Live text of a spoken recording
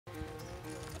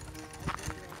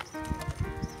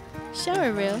Show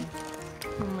her, real.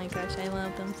 Oh my gosh, I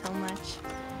love them so much.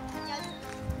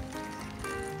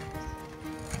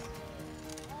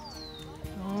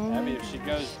 Oh. Abby, if she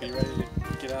goes, be ready to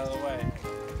get out of the way.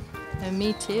 And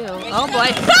me too. Oh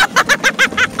boy.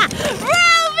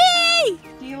 Ruby!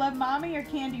 Do you love mommy or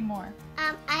Candy more?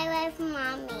 I love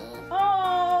mommy.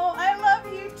 Oh, I love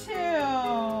you too.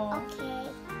 Okay.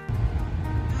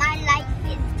 My life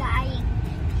is dying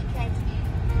because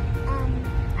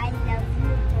I love you,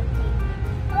 birthday.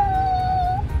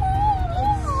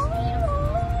 It's beautiful.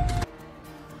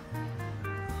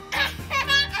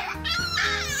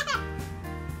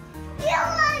 You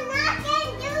are not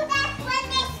gonna do that when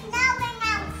it's snowing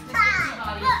outside.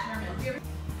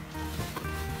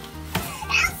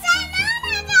 Elsa, none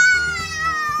of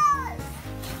those!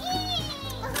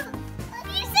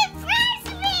 You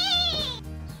surprised me!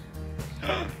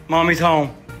 Mommy's home.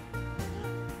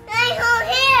 I'm home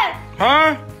here! Huh?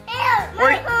 Here!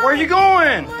 Where you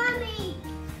going? Mommy!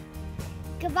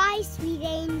 Goodbye, sweet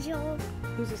angel.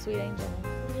 Who's a sweet angel?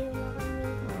 You love me.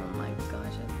 Oh my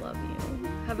gosh, I love you.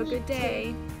 Have a good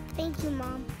day. Thank you,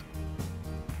 Mom.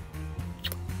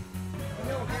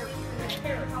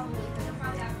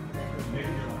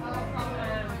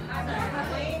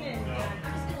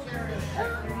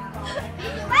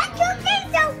 My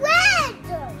cookies are red!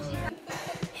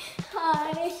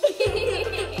 Hi.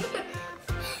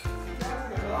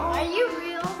 Are you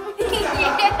real?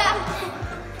 Yeah.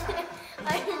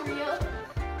 I'm real.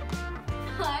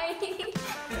 Hi.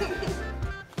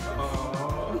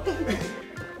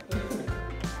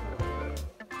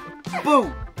 Boo!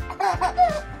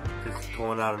 This is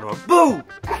going out of nowhere. Boo!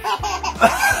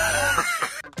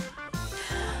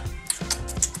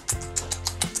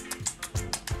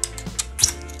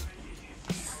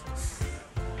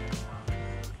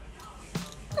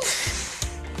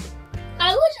 I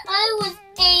wish I was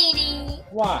 80.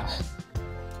 Why?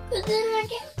 Because then I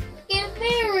can get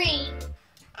married.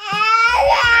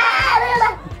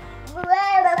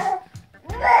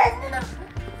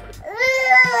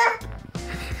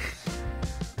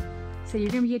 So you're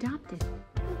gonna be adopted.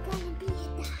 We're gonna be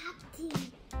adopted.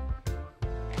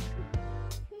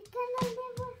 We're gonna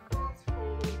live with us for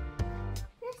the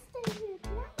rest of your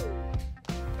life.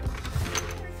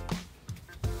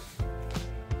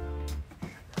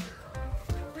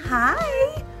 Hi.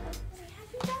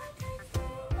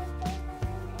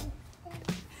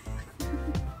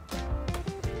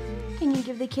 Can you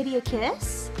give the kitty a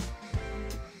kiss?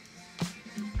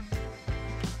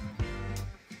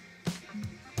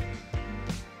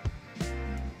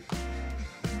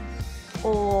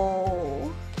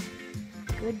 Oh,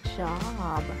 good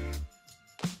job.